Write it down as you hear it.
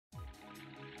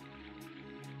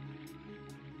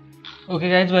Okay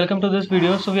guys, welcome to this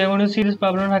video. So we are going to see this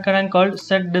problem on Hackerrank called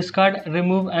set, discard,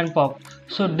 remove and pop.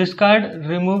 So discard,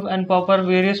 remove and pop are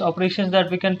various operations that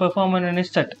we can perform on any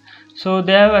set. So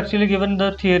they have actually given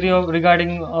the theory of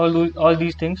regarding all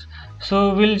these things.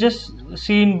 So we'll just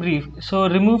see in brief. So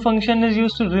remove function is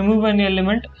used to remove any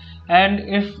element, and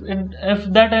if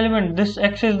that element, this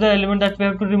x is the element that we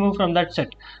have to remove from that set,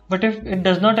 but if it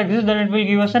does not exist, then it will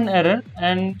give us an error,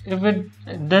 and if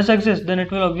it does exist, then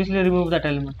it will obviously remove that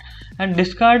element. And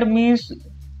discard means,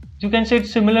 you can say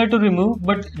it's similar to remove,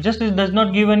 but just it does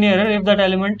not give any error if that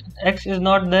element x is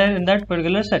not there in that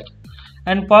particular set.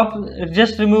 And pop, it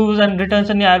just removes and returns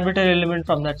any arbitrary element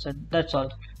from that set. That's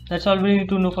all we need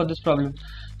to know for this problem.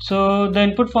 So the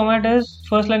input format is,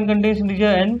 first line contains integer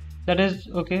n, that is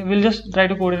okay. We'll just try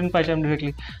to code it in PyCharm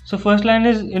directly. So first line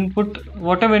is input,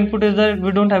 whatever input is there,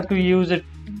 we don't have to use it.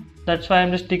 That's why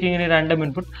I'm just taking any random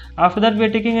input. After that,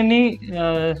 we're taking any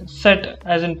set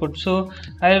as input. So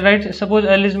I'll write, suppose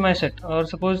L is my set, or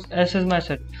suppose S is my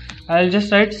set. I'll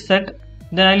just write set,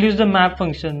 then I'll use the map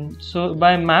function. So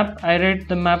by map, I write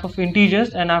the map of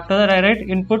integers, and after that I write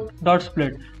input dot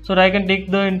split, so that I can take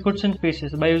the inputs in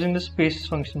spaces by using the space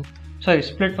function,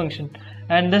 split function.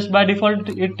 And this by default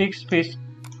it takes space.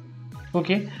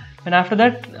 Okay, and after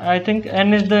that I think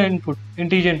n is the input,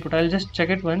 integer input. I'll just check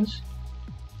it once.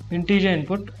 Integer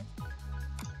input,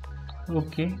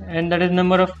 okay, and that is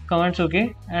number of commands,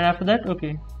 okay, and after that,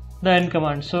 okay, the n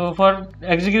command. So for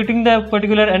executing the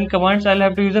particular n commands, I'll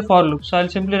have to use a for loop. So I'll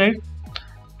simply write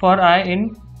for I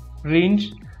in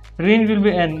range will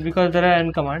be n, because there are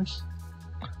n commands.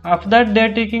 After that, they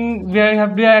are taking, we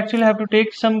actually have to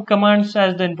take some commands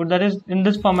as the input, that is in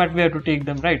this format we have to take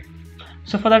them, right?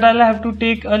 So for that, I'll have to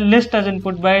take a list as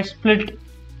input by split.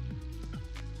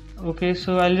 Okay,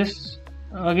 so I'll just,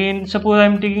 again, suppose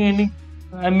I'm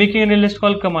making any list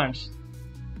called commands.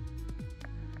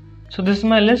 So this is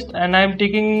my list, and I'm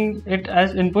taking it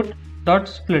as input dot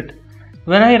split.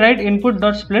 When I write input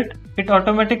dot split, it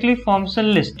automatically forms a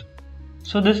list.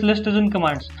 So this list is in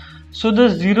commands. So the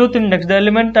 0th index, the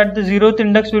element at the 0th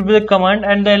index will be the command,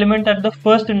 and the element at the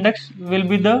first index will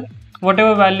be the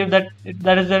whatever value that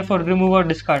is there for remove or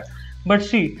discard. But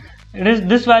see,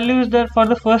 this value is there for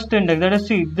the first index, that is,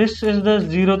 see, this is the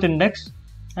 0th index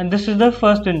and this is the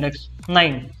first index,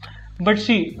 9. But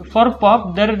see, for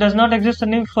pop there does not exist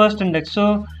any first index,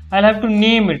 so I'll have to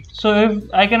name it. So if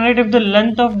I can write if the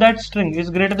length of that string is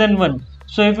greater than 1,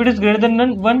 so if it is greater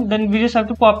than 1, then we just have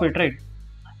to pop it, right?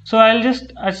 So I'll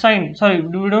just assign,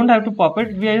 we don't have to pop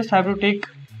it, we just have to take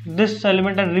this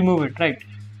element and remove it, right?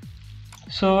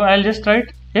 So I'll just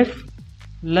write if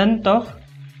length of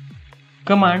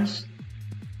commands,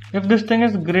 if this thing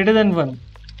is greater than 1,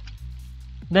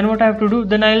 then what I have to do,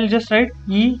 then I'll just write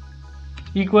e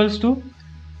equals to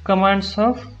commands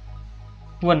of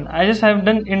 1. I just have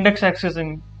done index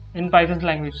accessing in Python's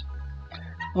language.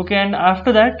 Okay, and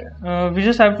after that we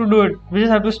just have to do it, we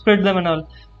just have to split them and all.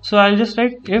 So I'll just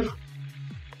write if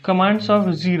commands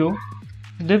of 0,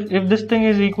 if this thing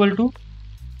is equal to,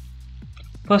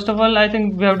 first of all I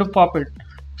think we have to pop it.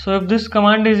 So if this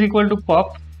command is equal to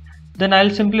pop, then I'll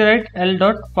simply write l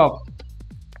dot pop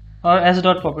or s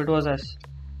dot pop, it was s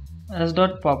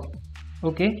dot pop.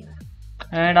 Okay,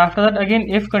 and after that again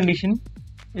if condition,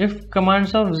 if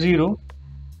commands of 0,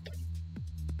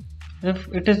 if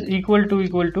it is equal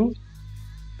to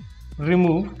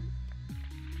remove,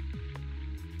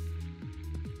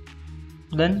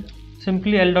 then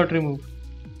simply l dot remove.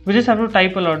 We just have to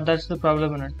type a lot, that's the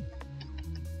problem in it.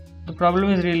 The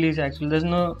problem is really easy actually, there's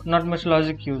not much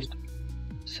logic used.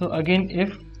 So again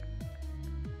if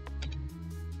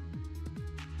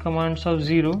commands of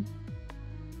 0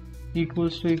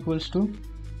 equals to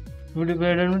would be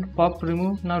done with pop,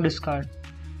 remove, now discard.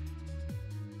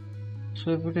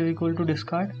 So if it is equal to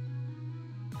discard,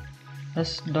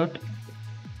 s dot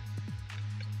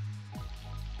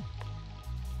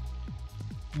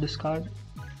discard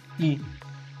e,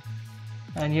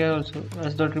 and here also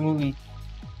s dot remove e.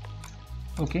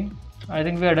 Okay, I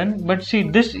think we are done. But see,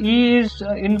 this e is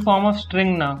in form of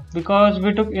string now, because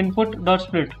we took input dot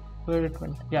split. Where it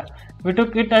went? Yeah, we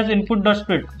took it as input dot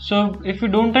split. So if you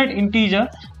don't write integer,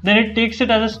 then it takes it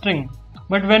as a string.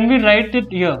 But when we write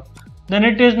it here, then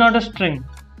it is not a string.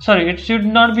 It should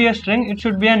not be a string, it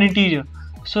should be an integer.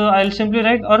 So I'll simply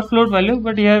write, or float value,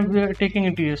 but here we are taking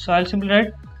integer. So I'll simply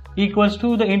write equals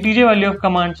to the integer value of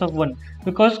commands of 1,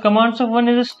 because commands of 1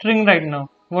 is a string right now.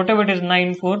 Whatever it is,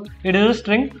 9, 4, it is a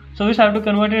string. So we just have to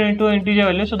convert it into an integer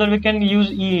value so that we can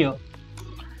use e here.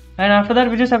 And after that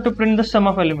we just have to print the sum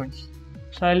of elements.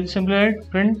 So I'll simply write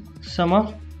print sum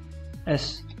of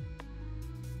s.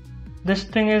 This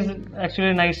thing is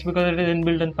actually nice because it is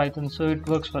inbuilt in Python, so it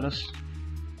works for us.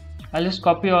 I'll just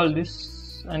copy all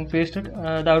this and paste it.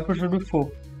 The output should be 4.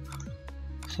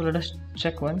 So let us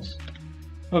check once.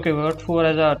 Okay, we got 4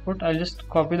 as our output. I'll just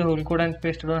copy the whole code and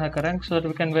paste it on Hackerrank so that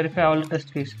we can verify all the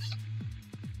test cases.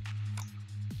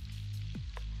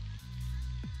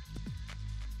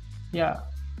 Yeah,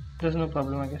 there's no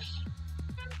problem, I guess.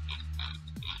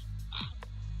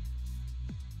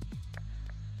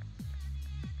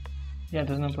 Yeah,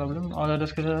 there's no problem. All the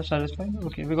test cases are satisfied.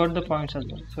 Okay, we got the points as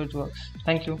well, so it works.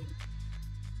 Thank you.